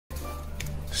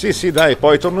Sì, dai,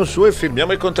 poi torno su e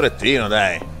firmiamo il contrattino,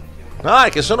 dai. No, è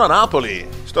che sono a Napoli.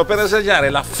 Sto per assaggiare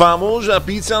la famosa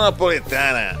pizza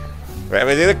napoletana. Vai a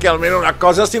vedere che almeno una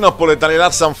cosa sti napoletani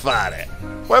la sanno fare.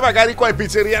 Poi magari qua in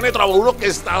pizzeria ne trovo uno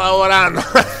che sta lavorando.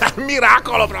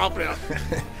 Miracolo proprio.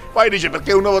 Poi dice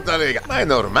perché uno vota la Lega. Ma è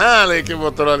normale che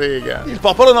voto la Lega. Il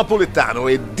popolo napoletano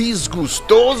è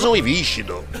disgustoso e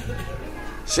viscido.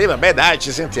 Sì, vabbè, dai,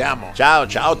 ci sentiamo.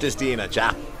 Ciao testina,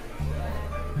 ciao.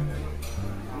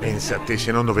 Pensa a te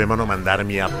se non dovevano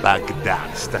mandarmi a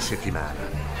Baghdad sta settimana.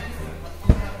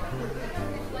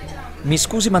 Mi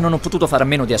scusi, ma non ho potuto fare a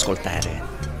meno di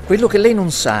ascoltare. Quello che lei non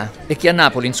sa è che a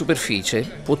Napoli, in superficie,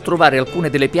 può trovare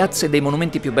alcune delle piazze e dei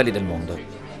monumenti più belli del mondo.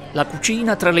 La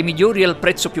cucina tra le migliori al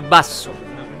prezzo più basso.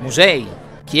 Musei,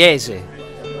 chiese,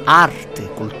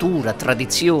 arte, cultura,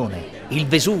 tradizione, il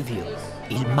Vesuvio,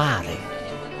 il mare.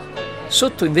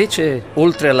 Sotto invece,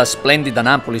 oltre alla splendida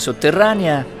Napoli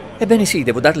sotterranea, ebbene sì,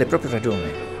 devo darle proprio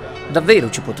ragione. Davvero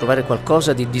ci può trovare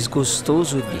qualcosa di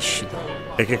disgustoso e viscido.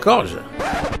 E che cosa?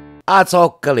 A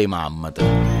zoccali mammata.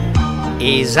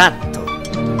 Esatto.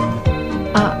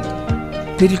 Ah,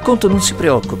 per il conto non si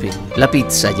preoccupi, la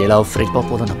pizza gliela offre il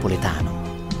popolo napoletano.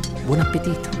 Buon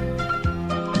appetito.